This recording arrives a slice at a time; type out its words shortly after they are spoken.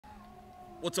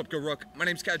What's up, GORUCK? My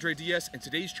name's Cadre DS, and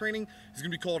today's training is gonna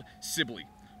be called Sibley.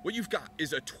 What you've got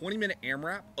is a 20-minute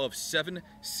AMRAP of 7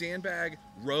 sandbag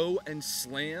row and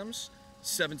slams,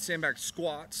 7 sandbag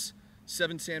squats,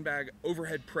 7 sandbag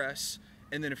overhead press,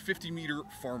 and then a 50-meter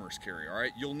farmer's carry, all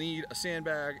right? You'll need a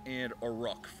sandbag and a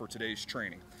ruck for today's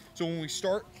training. So when we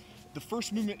start, the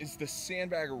first movement is the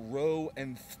sandbag row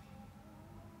and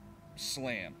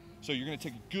slam. So you're gonna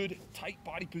take a good tight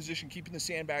body position, keeping the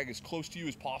sandbag as close to you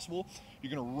as possible. You're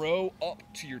gonna row up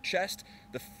to your chest.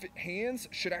 The hands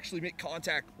should actually make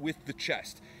contact with the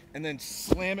chest and then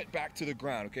slam it back to the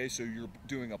ground, okay? So you're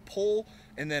doing a pull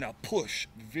and then a push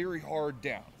very hard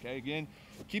down, okay? Again,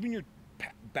 keeping your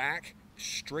back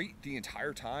straight the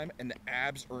entire time and the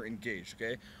abs are engaged,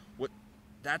 okay? What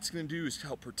that's gonna do is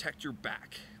help protect your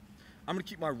back. I'm gonna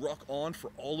keep my ruck on for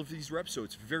all of these reps, so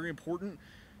it's very important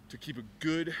to keep a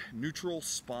good neutral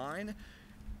spine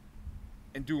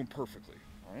and do them perfectly,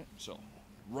 all right? So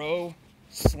row,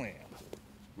 slam,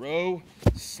 row,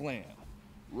 slam,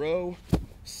 row,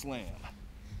 slam.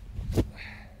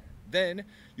 Then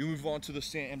you move on to the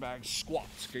sandbag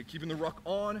squats, okay? Keeping the ruck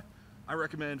on, I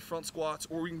recommend front squats,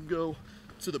 or we can go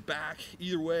to the back,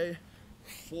 either way,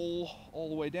 full all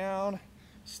the way down,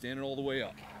 standing all the way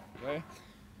up, okay?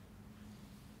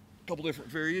 Couple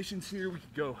different variations here. We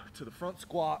could go to the front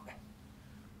squat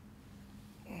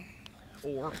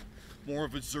or more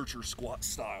of a Zercher squat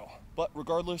style. But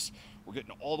regardless, we're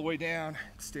getting all the way down,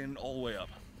 standing all the way up.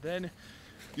 Then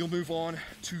you'll move on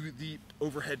to the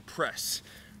overhead press.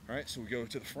 All right, so we go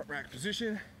to the front rack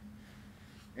position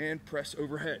and press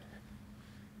overhead.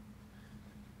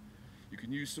 You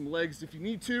can use some legs if you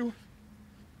need to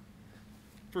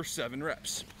for 7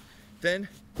 reps. Then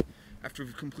after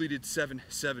we've completed 7,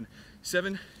 7,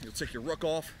 7, you'll take your ruck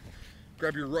off,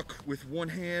 grab your ruck with one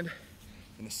hand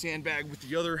and the sandbag with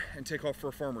the other, and take off for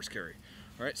a farmer's carry.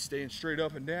 All right, staying straight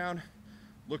up and down,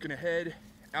 looking ahead,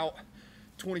 out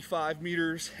 25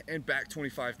 meters and back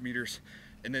 25 meters,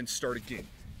 and then start again.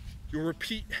 You'll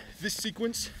repeat this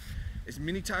sequence as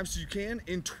many times as you can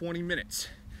in 20 minutes.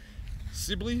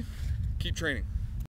 Sibley, keep training.